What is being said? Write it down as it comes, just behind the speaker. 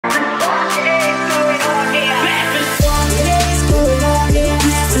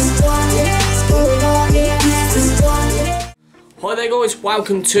Hi there guys,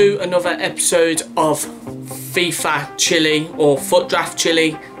 welcome to another episode of Fifa Chilli or Futdraft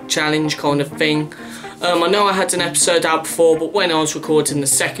Chilli challenge kind of thing. I know I had an episode out before, but when I was recording the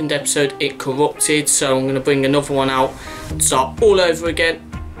second episode it corrupted, so I'm going to bring another one out and start all over again.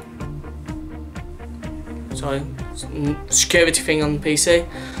 Sorry, security thing on the PC.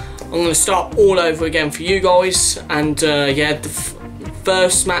 I'm going to start all over again for you guys, and yeah, the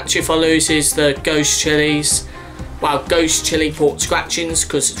first match if I lose is the Ghost Chillies. Well, Ghost Chilli port scratchings,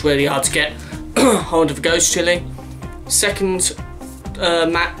 because it's really hard to get hold of a Ghost Chilli. Second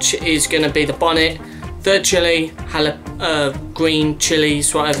match is going to be the Bonnet. Third Chilli, green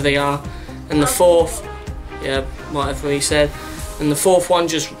chilies, whatever they are. And the fourth, yeah, whatever he said. And the fourth one,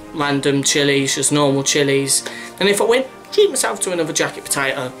 just random chilies, just normal chilies. And if I win, treat myself to another jacket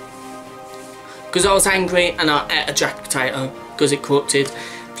potato. Because I was angry and I ate a jacket potato because it corrupted.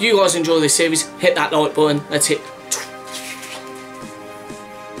 If you guys enjoy this series, hit that like button. Let's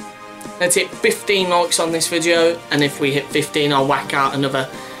hit 15 likes on this video, and if we hit 15 I'll whack out another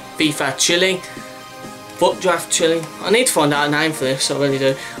Fifa Chilli, Futdraft Chilli. I need to find out a name for this, I really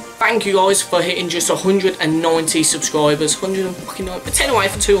do. Thank you guys for hitting just 190 subscribers, 190, 10 away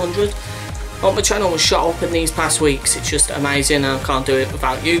for 200. Like, my channel was shot up in these past weeks, it's just amazing and I can't do it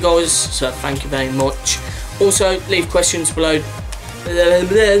without you guys, so thank you very much. Also, leave questions below.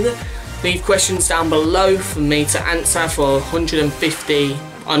 Leave questions down below for me to answer for 150.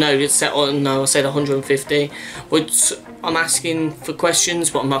 I know it's set on. No, I said 150. But I'm asking for questions,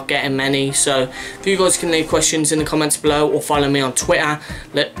 but I'm not getting many. So if you guys can leave questions in the comments below or follow me on Twitter.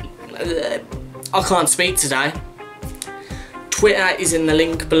 I can't speak today. Twitter is in the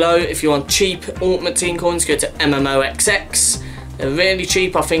link below. If you want cheap Ultimate Team coins, go to MMOXX. They're really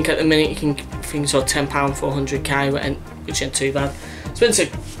cheap. I think at the minute you can things are £10 for 100k, which ain't too bad. Spencer,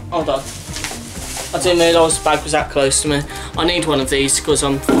 hold on. I didn't realise the bag was that close to me. I need one of these because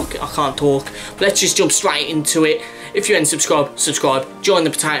I can't talk. But let's just jump straight into it. If you ain't subscribe. Join the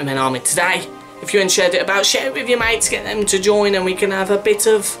Potato Men Army today. If you ain't shared it about, share it with your mates. Get them to join, and we can have a bit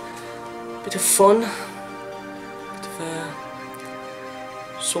of fun, bit of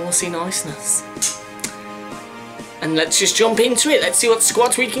saucy niceness. And let's just jump into it. Let's see what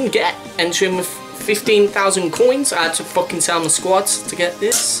squads we can get. Entering with 15,000 coins. I had to fucking sell my squads to get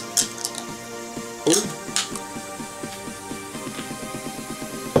this.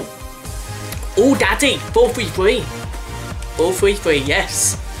 Oh, daddy, 433. 433,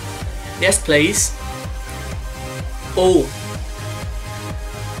 yes. Yes, please. Oh.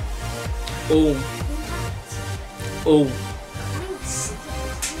 Oh. Oh.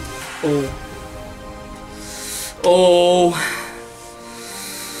 Oh. Oh.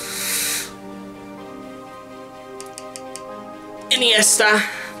 Iniesta.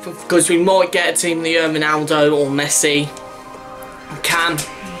 Because we might get a team of the year, Ronaldo or Messi. Cam.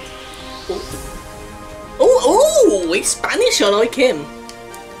 Oh, he's Spanish, I like him.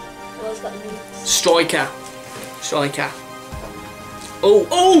 Striker.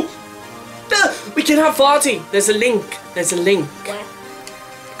 Oh, we can have Vardy. There's a link. Where?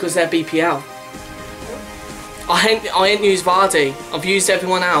 Because they're BPL. I ain't used Vardy. I've used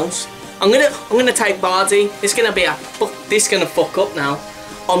everyone else. I'm gonna take Vardy. This gonna fuck up now.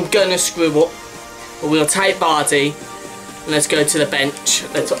 I'm gonna screw up, but we'll take Vardy and let's go to the bench.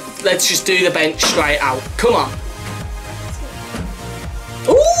 Let's just do the bench straight out. Come on.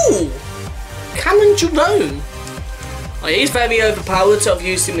 Ooh, Cameron Jerome. Oh, he's very overpowered, so I've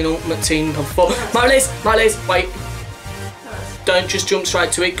used him in Ultimate Team before. Morales, wait. Don't just jump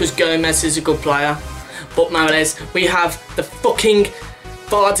straight to it because Gomez is a good player. But Morales, we have the fucking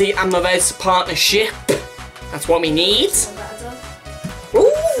Vardy and Morales partnership. That's what we need.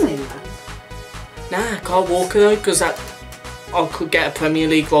 Ooh! Nah, Kyle Walker though, because I could get a Premier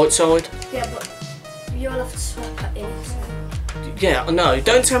League right side. Yeah, but you'll have to swap that in. So. Yeah, I know.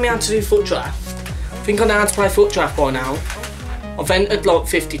 Don't tell me how to do Futdraft. I think I know how to play Futdraft by now. I've entered like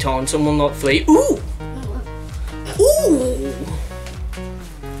 50 times and won like 3. Ooh! Ooh!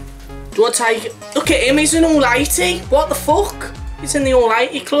 Do I take... Look at him, he's an all 80. What the fuck? He's in the all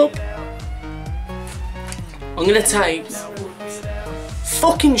 80 club. I'm gonna take...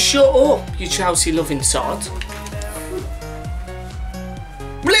 Fucking shut up, you Chelsea loving sod.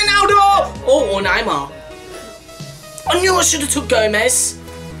 Ronaldo! Oh, or Neymar. I knew I should have took Gomez.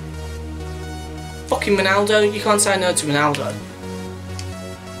 Fucking Ronaldo, you can't say no to Ronaldo.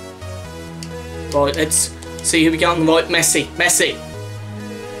 Right, let's see who we got on the right. Messi.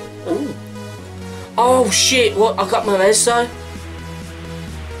 Ooh. Oh shit, what? I got Morales though.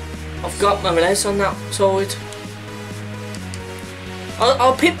 I've got Morales on that side.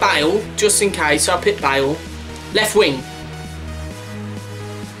 I'll pick Bale, just in case. I'll pick Bale. Left wing.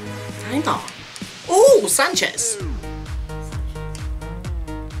 Hang on. Oh, Sanchez.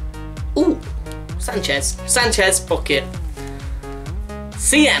 Oh, Sanchez. Sanchez, bucket.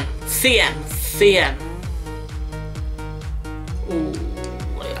 CM. Ooh.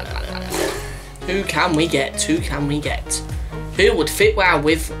 Who can we get? Who can we get? Who would fit well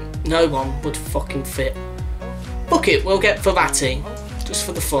with? No one would fucking fit. Bucket, we'll get Verratti. Just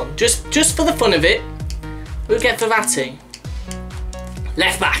for the fun. Just for the fun of it. We'll get Verratti.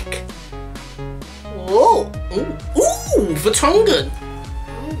 Left back. Oh, ooh, Vertonghen.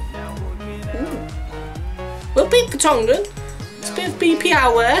 We'll beat Vertonghen. It's a bit of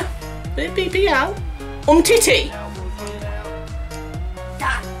BPL there. Bit of BPL. Titi.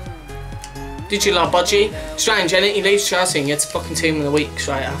 Did you love Budgie? Strange, and he leaves Chelsea and gets fucking team of the week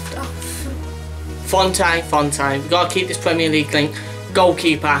straight after. Fonte. We've got to keep this Premier League link.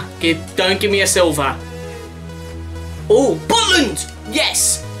 Goalkeeper. Don't give me a silver. Oh, Butland!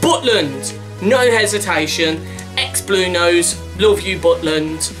 Yes, Butland. No hesitation. Ex-Blue Nose. Love you,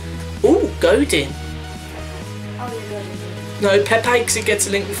 Butland. Oh, Godin. No, Pepe, because it gets a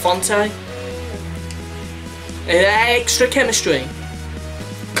link with Fonte. Extra chemistry.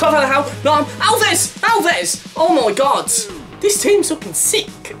 Cover the hell. No, Alves! Oh my god. This team's looking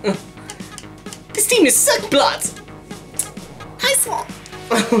sick. This team is sick blood. I saw.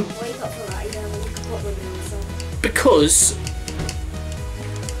 Because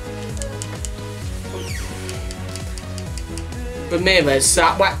Ramirez,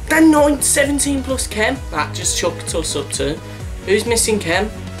 that 17 plus Kem. That just chucked us up to. Who's missing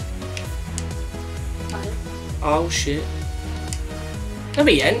Kem? Oh shit. No,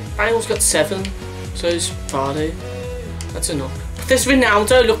 he ain't. Bale's got 7. So's Vardy. That's enough. But there's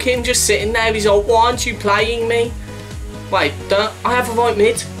Ronaldo. Look at him just sitting there. He's like, why aren't you playing me? Wait, don't I have a right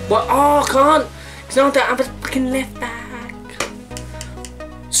mid? What? Oh, I can't. Because now I don't have a fucking left back.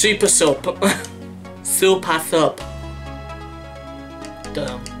 Super sub. Super sub.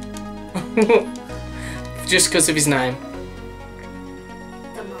 Dumb. Just because of his name.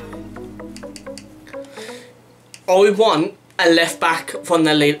 I want a left back from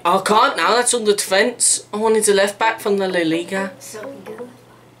the league. I can't now, that's under defence. I wanted a left back from the La Liga.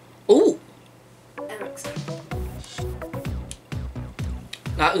 Ooh.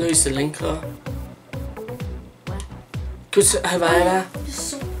 That'll lose the link though. Because Herrera.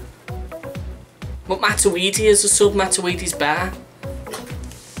 But Matuidi is a sub, Matuidi's better.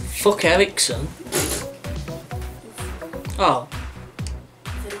 Fuck Ericsson. Oh.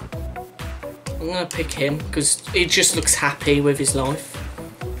 I'm gonna pick him because he just looks happy with his life.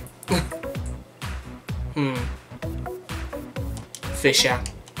 Fisher.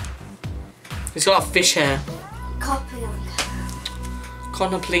 He's got a fish hair. Conor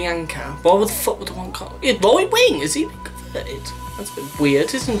Plianka. Why the fuck would I want Conor? Right wing, is he been converted? That's a bit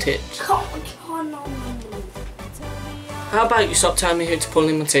weird, isn't it? How about you stop telling me who to pull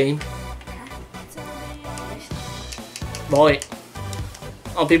in my team? Right.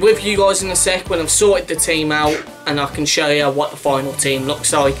 I'll be with you guys in a sec when I've sorted the team out and I can show you what the final team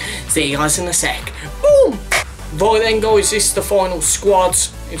looks like. See you guys in a sec. Boom! Right then guys, this is the final squad.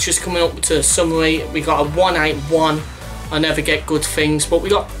 It's just coming up to a summary. We got a 181. I never get good things, but we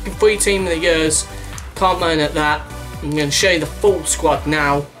got 3 team of the years. Can't moan at that. I'm going to show you the full squad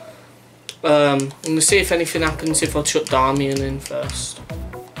now. I'm going to see if anything happens if I chuck Darmian in first.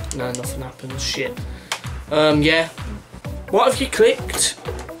 No, nothing happens. Shit. Yeah. What have you clicked?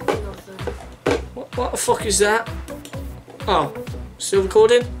 What the fuck is that? Oh, still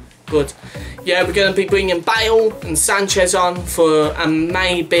recording? Good. Yeah, we're going to be bringing Bale and Sanchez on for a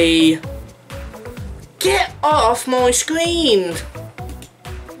maybe... Get off my screen!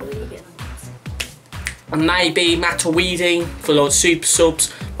 And maybe Matuidi for like super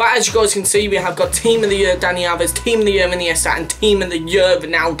subs. But as you guys can see, we have got Team of the Year Dani Alves, Team of the Year Iniesta, and Team of the Year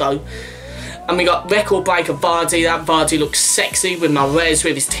Ronaldo. And we got record breaker Vardy. That Vardy looks sexy with Mahrez,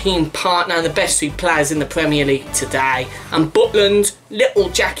 with his team partner, the best 2 players in the Premier League today. And Butland, little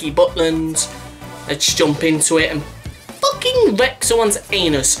Jackie Butland. Let's jump into it and fucking wreck someone's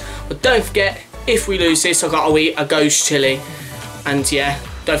anus. But don't forget, if we lose this, I've got to eat a ghost chili. And yeah,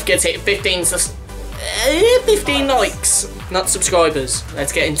 don't forget to hit 15 likes, not subscribers.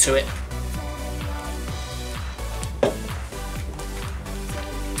 Let's get into it.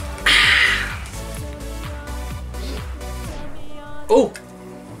 Oh,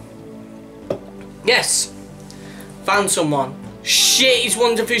 yes, found someone. Shit, he's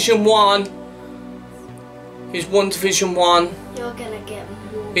 1 Division 1. He's 1 Division 1. You're gonna get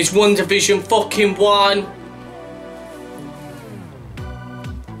more. He's 1 Division fucking 1.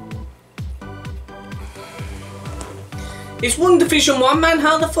 It's one Division 1, man.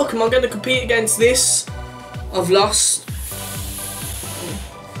 How the fuck am I going to compete against this? I've lost.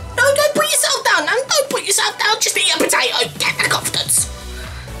 No, don't put yourself down. No, don't put yourself down. Just eat a potato. Get the confidence.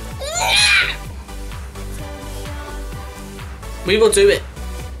 We will do it.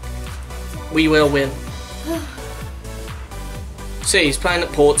 We will win. See, he's playing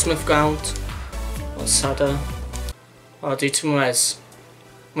at Portsmouth ground. What's sadder? Vardy to Perez.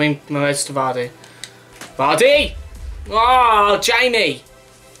 I mean, Perez to Vardy. Vardy! Oh, Jamie!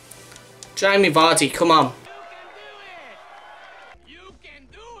 Jamie Vardy, come on. You can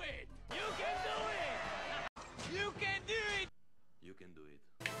do it! You can do it! You can do it! You can do it.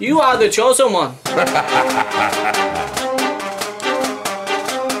 You are the chosen one.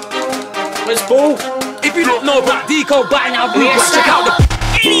 Where's Paul? If you don't know about Deco by now, check out the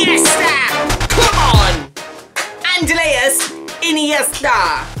Iniesta! Come on! Andreas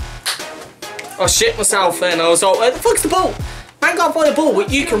Iniesta! I shit myself then. I was like, where the fuck's the ball? Man can't find the ball,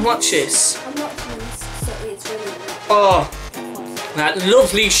 but you can watch this. I'm not convinced, so it's really Oh, that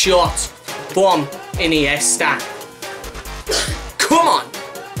lovely shot from Iniesta. Come on!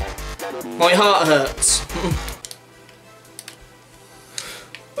 My heart hurts.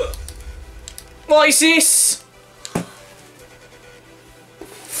 What is this?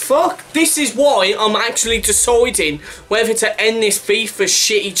 Fuck, this is why I'm actually deciding whether to end this FIFA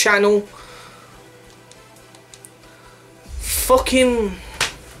shitty channel. Fucking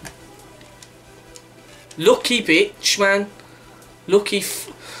lucky bitch, man. Lucky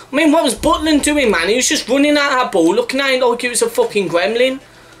I mean, what was Butland doing, man? He was just running at that ball, looking at it like it was a fucking gremlin.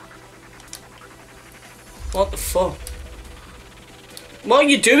 What the fuck? What are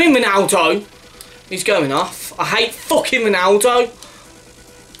you doing, Ronaldo? He's going off. I hate fucking Ronaldo.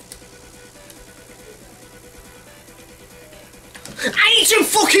 Asian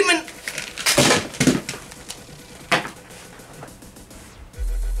fucking man.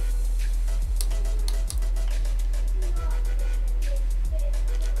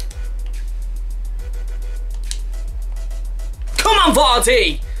 Come on,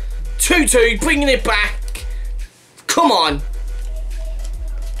 Vardy. 2-2, bringing it back. Come on.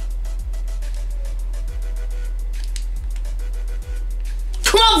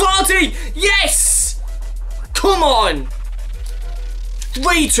 Come on, Vardy! Yes! Come on!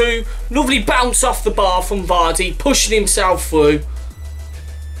 3-2. Lovely bounce off the bar from Vardy, pushing himself through.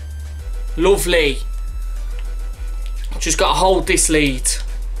 Lovely. Just got to hold this lead.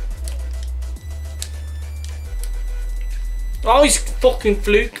 Oh, he's fucking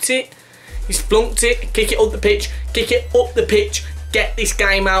fluked it. He's flunked it. Kick it up the pitch. Kick it up the pitch. Get this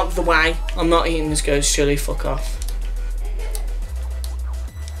game out of the way. I'm not eating this ghost chili. Fuck off.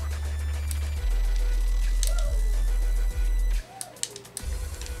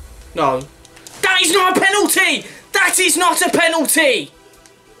 No. That is not a penalty! That is not a penalty!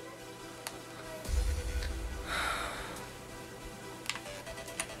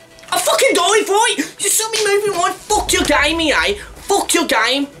 I fucking died, right? You saw me moving right. Fuck your game, EA. Fuck your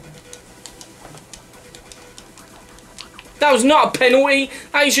game. That was not a penalty.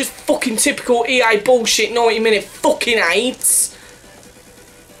 That is just fucking typical EA bullshit 90-minute fucking AIDS.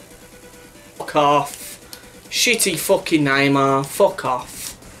 Fuck off. Shitty fucking Neymar. Fuck off.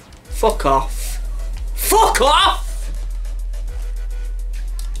 Fuck off. Fuck off!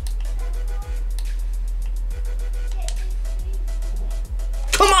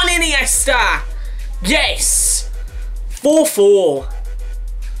 Come on, Iniesta! Yes! 4-4.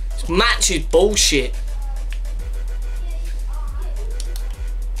 This match is bullshit.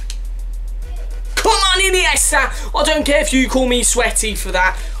 Come on, Iniesta! I don't care if you call me sweaty for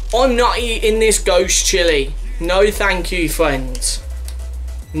that. I'm not eating this ghost chili. No thank you, friends.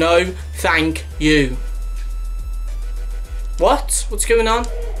 No, thank you. What? What's going on?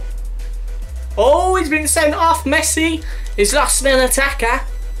 Oh, he's been sent off. Messi is lost an attacker.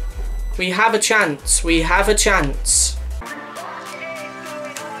 We have a chance. We have a chance.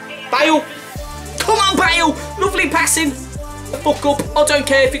 Bale. Come on, Bale. Lovely passing. Fuck up. I don't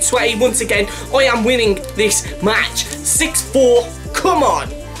care if it's sweaty. Once again, I am winning this match. 6-4. Come on.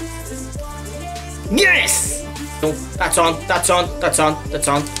 Yes. That's on, that's on, that's on, that's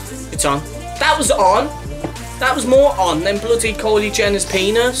on, it's on. That was on. That was more on than bloody Kylie Jenner's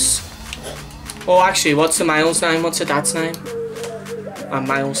penis. Oh, actually, what's the male's name? What's the dad's name? A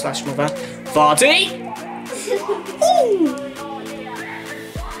male slash mother. Vardy!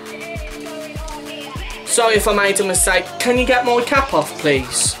 Sorry if I made a mistake. Can you get my cap off,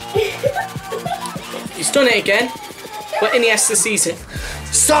 please? He's done it again. But Iniesta sees it.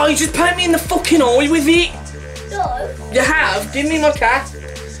 Sorry, just paint me in the fucking eye with it. No. You have? Give me my cat.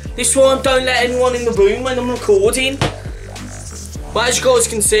 This one, don't let anyone in the room when I'm recording. But as you guys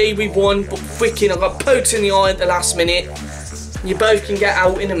can see, we won, but freaking I got poked in the eye at the last minute. You both can get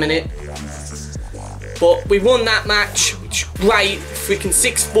out in a minute. But we won that match, which was great, freaking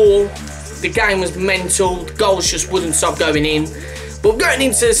 6-4. The game was mental, the goals just wouldn't stop going in. But we're going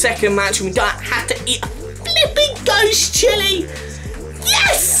into the second match and we don't have to eat a flipping ghost chili.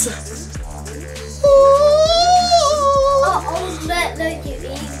 Yes!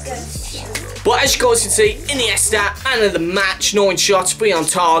 But as you guys can see, Iniesta, man of the match, 9 shots, 3 on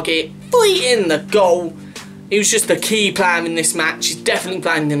target, 3 in the goal. He was just the key player in this match. He's definitely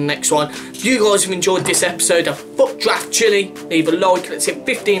playing in the next one. If you guys have enjoyed this episode of Futdraft Chilli, leave a like. Let's hit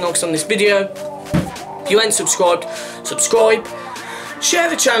 15 likes on this video. If you ain't subscribed, subscribe. Share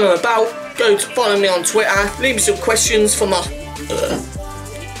the channel about. Go to follow me on Twitter. Leave me some questions for my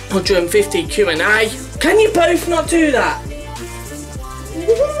 150 Q&A. Can you both not do that?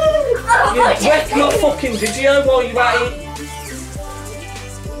 You wreck my fucking video while you're at it.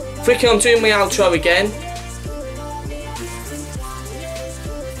 Freaking, I'm doing my outro again.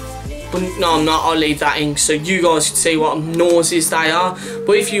 But no, I'm not. I'll leave that in so you guys can see what noises they are.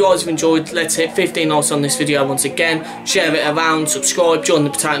 But if you guys have enjoyed, let's hit 15 likes on this video once again. Share it around, subscribe, join the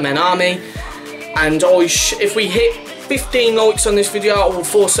Potato Men Army. And if we hit 15 likes on this video, I will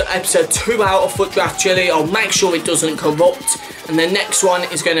force episode 2 out of Futdraft Chilli. I'll make sure it doesn't corrupt. And the next one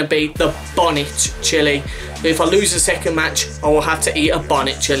is going to be the Bonnet Chilli. If I lose the second match, I will have to eat a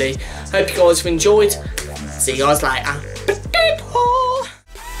Bonnet Chilli. Hope you guys have enjoyed. See you guys later.